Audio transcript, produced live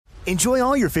Enjoy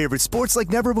all your favorite sports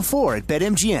like never before at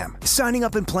BetMGM. Signing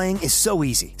up and playing is so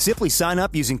easy. Simply sign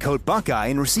up using code Buckeye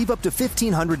and receive up to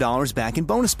 $1,500 back in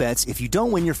bonus bets if you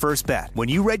don't win your first bet. When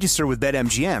you register with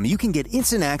BetMGM, you can get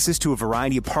instant access to a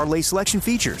variety of parlay selection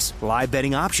features, live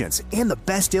betting options, and the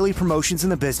best daily promotions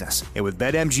in the business. And with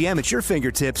BetMGM at your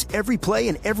fingertips, every play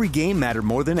and every game matter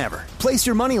more than ever. Place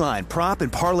your moneyline, prop,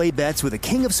 and parlay bets with the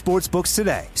king of sportsbooks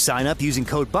today. Sign up using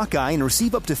code Buckeye and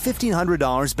receive up to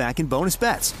 $1,500 back in bonus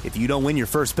bets if you don't win your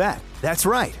first bet. That's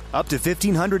right, up to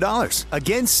 $1,500.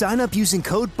 Again, sign up using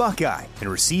code Buckeye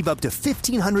and receive up to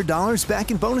 $1,500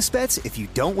 back in bonus bets if you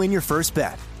don't win your first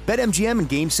bet. BetMGM and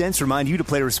GameSense remind you to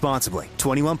play responsibly.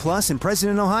 21 plus and present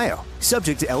in Ohio.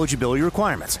 Subject to eligibility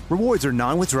requirements. Rewards are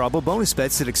non-withdrawable bonus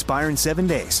bets that expire in 7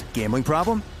 days. Gambling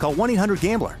problem? Call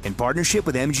 1-800-GAMBLER in partnership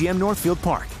with MGM Northfield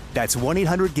Park. That's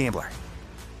 1-800-GAMBLER.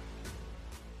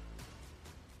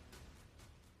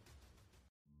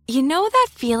 You know that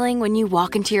feeling when you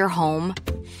walk into your home,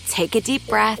 take a deep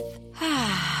breath,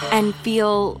 and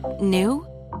feel new?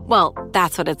 Well,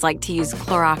 that's what it's like to use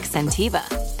Clorox Scentiva.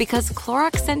 Because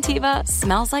Clorox Scentiva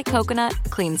smells like coconut,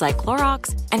 cleans like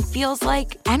Clorox, and feels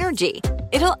like energy.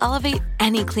 It'll elevate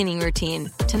any cleaning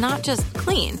routine to not just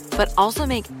clean, but also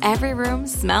make every room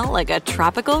smell like a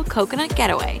tropical coconut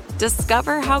getaway.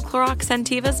 Discover how Clorox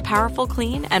Scentiva's powerful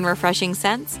clean and refreshing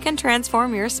scents can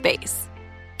transform your space.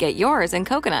 Get yours in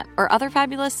coconut or other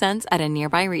fabulous scents at a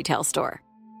nearby retail store.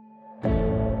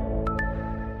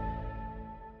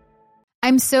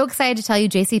 I'm so excited to tell you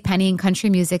JCPenney and country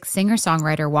music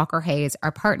singer-songwriter Walker Hayes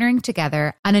are partnering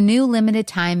together on a new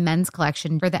limited-time men's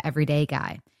collection for the everyday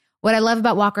guy. What I love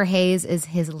about Walker Hayes is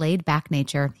his laid-back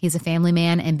nature. He's a family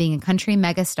man, and being a country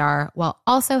megastar while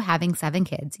also having 7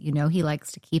 kids, you know he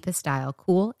likes to keep his style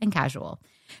cool and casual.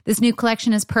 This new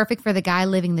collection is perfect for the guy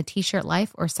living the t-shirt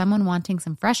life or someone wanting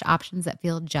some fresh options that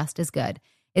feel just as good.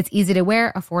 It's easy to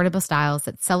wear, affordable styles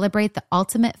that celebrate the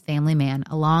ultimate family man,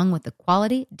 along with the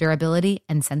quality, durability,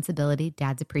 and sensibility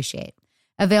dads appreciate.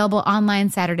 Available online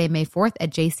Saturday, May 4th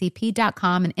at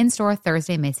jcp.com and in-store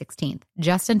Thursday, May 16th.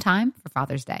 Just in time for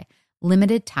Father's Day.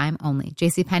 Limited time only.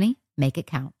 JCPenney, make it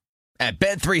count. At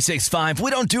Bet365, we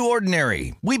don't do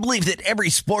ordinary. We believe that every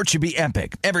sport should be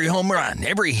epic. Every home run,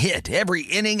 every hit, every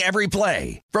inning, every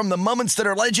play. From the moments that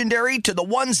are legendary to the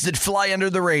ones that fly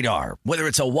under the radar. Whether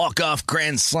it's a walk-off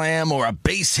grand slam or a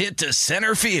base hit to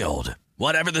center field.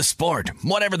 Whatever the sport,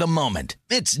 whatever the moment.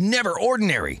 It's never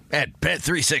ordinary at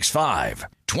Bet365.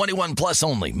 21 plus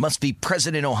only. Must be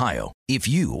present in Ohio. If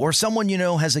you or someone you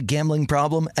know has a gambling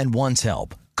problem and wants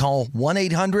help, call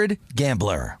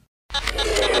 1-800-GAMBLER.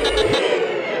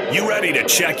 You ready to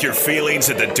check your feelings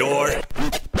at the door?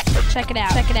 Check it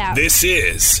out. Check it out. This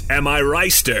is Am I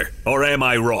Reister or Am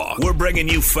I Wrong? We're bringing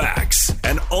you facts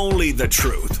and only the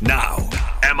truth. Now,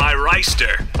 am I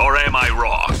Reister or am I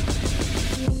wrong?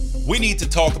 We need to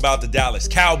talk about the Dallas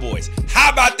Cowboys.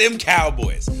 How about them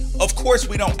Cowboys? Of course,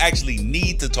 we don't actually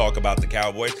need to talk about the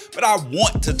Cowboys, but I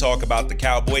want to talk about the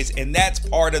Cowboys, and that's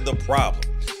part of the problem.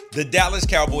 The Dallas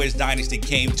Cowboys dynasty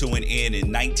came to an end in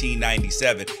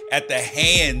 1997 at the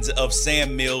hands of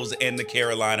Sam Mills and the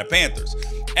Carolina Panthers.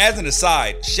 As an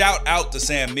aside, shout out to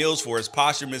Sam Mills for his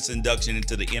posthumous induction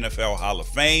into the NFL Hall of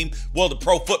Fame, well, the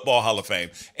Pro Football Hall of Fame,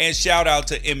 and shout out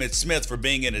to Emmitt Smith for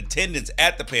being in attendance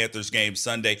at the Panthers game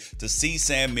Sunday to see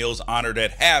Sam Mills honored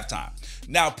at halftime.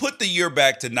 Now, put the year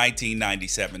back to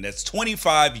 1997. That's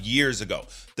 25 years ago.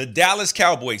 The Dallas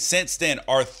Cowboys since then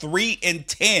are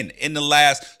 3-10 in the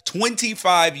last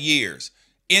 25 years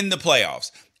in the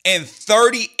playoffs. And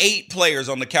 38 players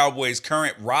on the Cowboys'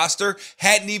 current roster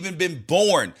hadn't even been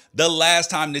born the last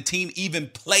time the team even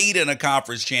played in a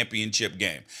conference championship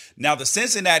game. Now, the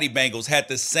Cincinnati Bengals had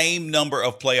the same number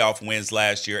of playoff wins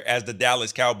last year as the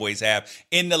Dallas Cowboys have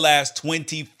in the last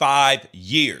 25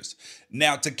 years.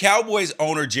 Now, to Cowboys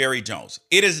owner Jerry Jones,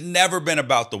 it has never been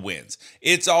about the wins.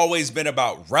 It's always been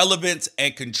about relevance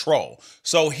and control.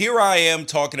 So here I am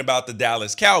talking about the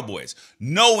Dallas Cowboys,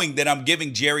 knowing that I'm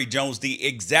giving Jerry Jones the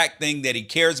exact thing that he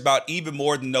cares about even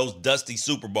more than those dusty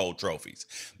Super Bowl trophies.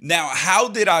 Now, how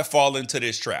did I fall into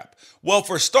this trap? Well,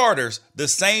 for starters, the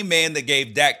same man that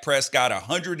gave Dak Prescott a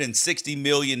 $160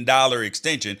 million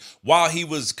extension while he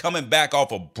was coming back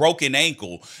off a broken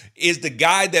ankle is the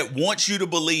guy that wants you to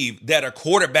believe that a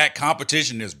quarterback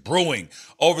competition is brewing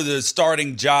over the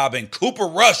starting job, and Cooper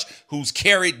Rush, who's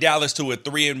carried Dallas to a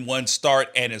 3-1 start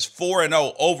and is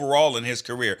 4-0 overall in his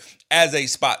career as a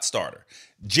spot starter.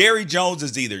 Jerry Jones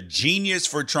is either genius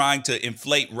for trying to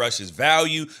inflate Rush's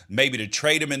value, maybe to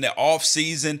trade him in the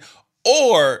offseason,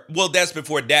 or, well, that's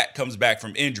before Dak comes back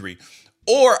from injury,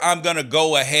 or I'm going to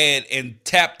go ahead and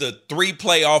tap the 3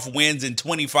 playoff wins in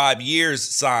 25 years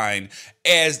sign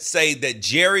as say that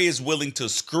Jerry is willing to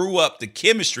screw up the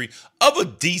chemistry of a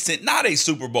decent, not a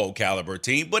Super Bowl caliber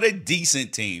team, but a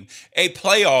decent team, a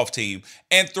playoff team,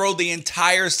 and throw the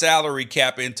entire salary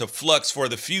cap into flux for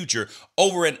the future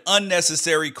over an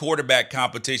unnecessary quarterback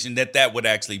competition that would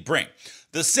actually bring.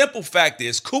 The simple fact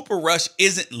is Cooper Rush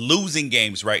isn't losing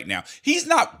games right now. He's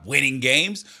not winning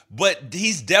games, but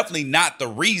he's definitely not the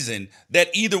reason that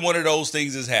either one of those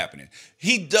things is happening.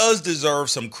 He does deserve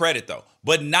some credit, though,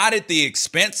 but not at the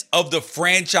expense of the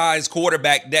franchise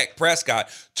quarterback Dak Prescott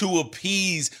to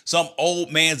appease some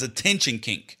old man's attention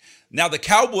kink. Now, the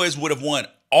Cowboys would have won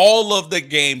all of the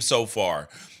games so far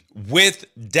with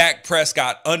Dak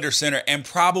Prescott under center and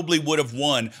probably would have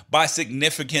won by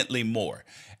significantly more.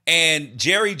 And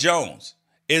Jerry Jones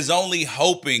is only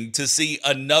hoping to see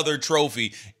another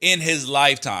trophy in his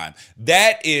lifetime.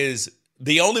 That is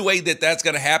the only way that's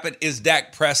going to happen is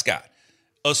Dak Prescott,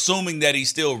 assuming that he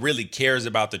still really cares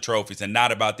about the trophies and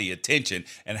not about the attention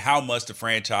and how much the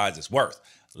franchise is worth.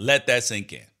 Let that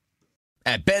sink in.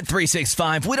 At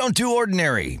Bet365, we don't do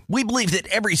ordinary. We believe that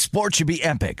every sport should be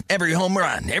epic. Every home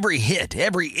run, every hit,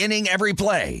 every inning, every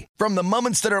play. From the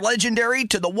moments that are legendary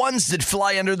to the ones that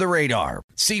fly under the radar.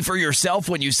 See for yourself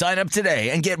when you sign up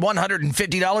today and get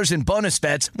 $150 in bonus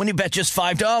bets when you bet just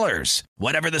 $5.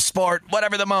 Whatever the sport,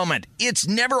 whatever the moment, it's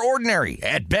never ordinary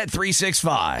at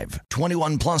Bet365.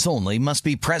 21 plus only. Must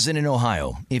be present in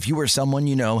Ohio. If you or someone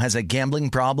you know has a gambling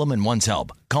problem and wants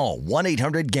help, call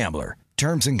 1-800-GAMBLER.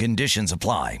 Terms and conditions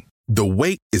apply. The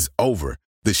wait is over.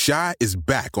 The Chi is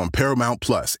back on Paramount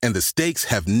Plus, and the stakes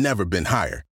have never been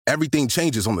higher. Everything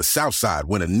changes on the South Side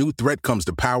when a new threat comes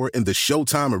to power in the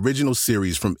Showtime original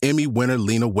series from Emmy winner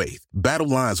Lena Waithe. Battle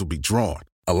lines will be drawn,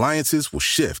 alliances will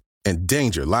shift, and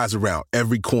danger lies around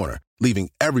every corner,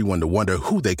 leaving everyone to wonder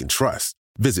who they can trust.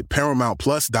 Visit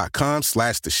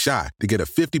ParamountPlus.com/The Chi to get a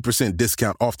 50%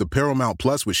 discount off the Paramount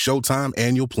Plus with Showtime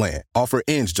annual plan. Offer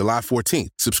ends July 14th.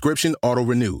 Subscription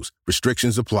auto-renews.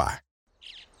 Restrictions apply.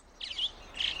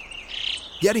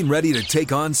 Getting ready to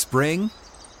take on spring?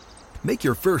 Make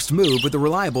your first move with the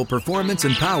reliable performance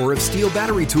and power of Steel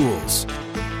battery tools.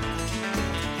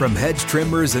 From hedge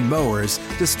trimmers and mowers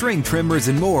to string trimmers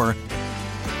and more,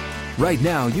 right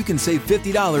now you can save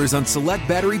 $50 on select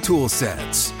battery tool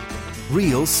sets.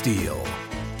 Real Steel.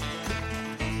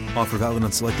 Offer valid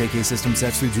on select AK system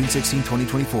sets through June 16,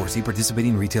 2024. See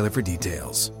participating retailer for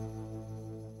details.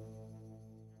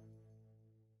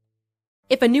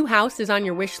 If a new house is on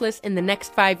your wish list in the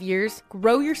next 5 years,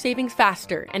 grow your savings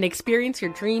faster and experience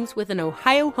your dreams with an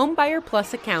Ohio Homebuyer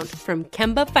Plus account from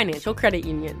Kemba Financial Credit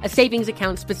Union. A savings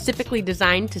account specifically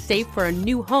designed to save for a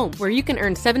new home where you can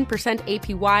earn 7%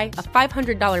 APY,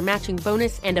 a $500 matching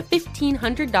bonus, and a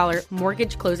 $1,500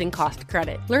 mortgage closing cost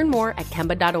credit. Learn more at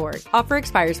Kemba.org. Offer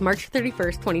expires March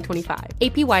 31st, 2025.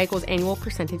 APY equals annual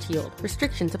percentage yield.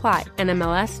 Restrictions apply.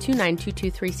 NMLS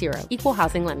 292230. Equal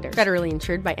housing lender. Federally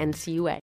insured by NCUA.